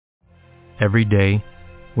Every day,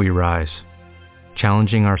 we rise,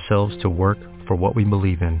 challenging ourselves to work for what we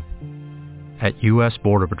believe in. At U.S.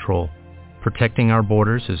 Border Patrol, protecting our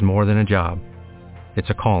borders is more than a job. It's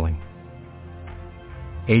a calling.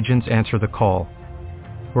 Agents answer the call,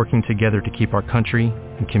 working together to keep our country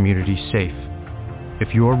and communities safe.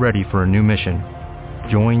 If you are ready for a new mission,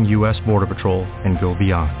 join U.S. Border Patrol and go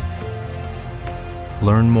beyond.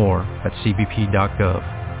 Learn more at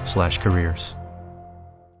cbp.gov/careers.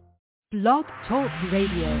 Blog Talk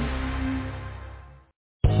Radio.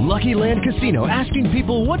 Lucky Land Casino, asking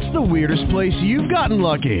people, what's the weirdest place you've gotten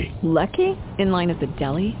lucky? Lucky? In line at the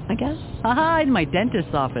deli, I guess? Aha, in my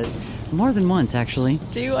dentist's office. More than once, actually.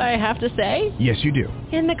 Do I have to say? Yes, you do.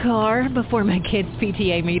 In the car before my kids'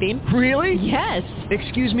 PTA meeting. Really? Yes.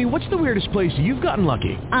 Excuse me, what's the weirdest place you've gotten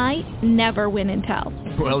lucky? I never win and tell.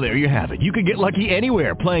 Well, there you have it. You can get lucky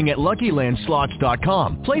anywhere, playing at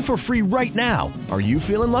LuckyLandSlots.com. Play for free right now. Are you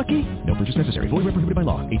feeling lucky? No purchase necessary. Void where prohibited by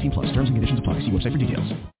law. 18+. Terms and conditions apply. See website for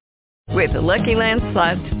details. With the Lucky Land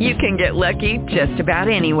Slots, you can get lucky just about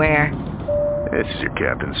anywhere. This is your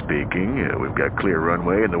captain speaking. We've got clear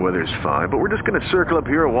runway and the weather's fine, but we're just going to circle up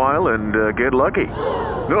here a while and get lucky.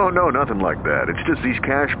 No, nothing like that. It's just these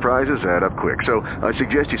cash prizes add up quick. So I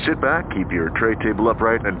suggest you sit back, keep your tray table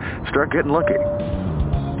upright, and start getting lucky.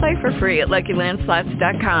 Play for free at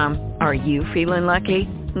LuckyLandSlots.com. Are you feeling lucky?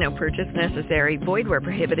 No purchase necessary. Void where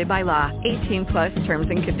prohibited by law. 18+ terms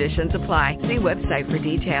and conditions apply. See website for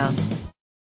details.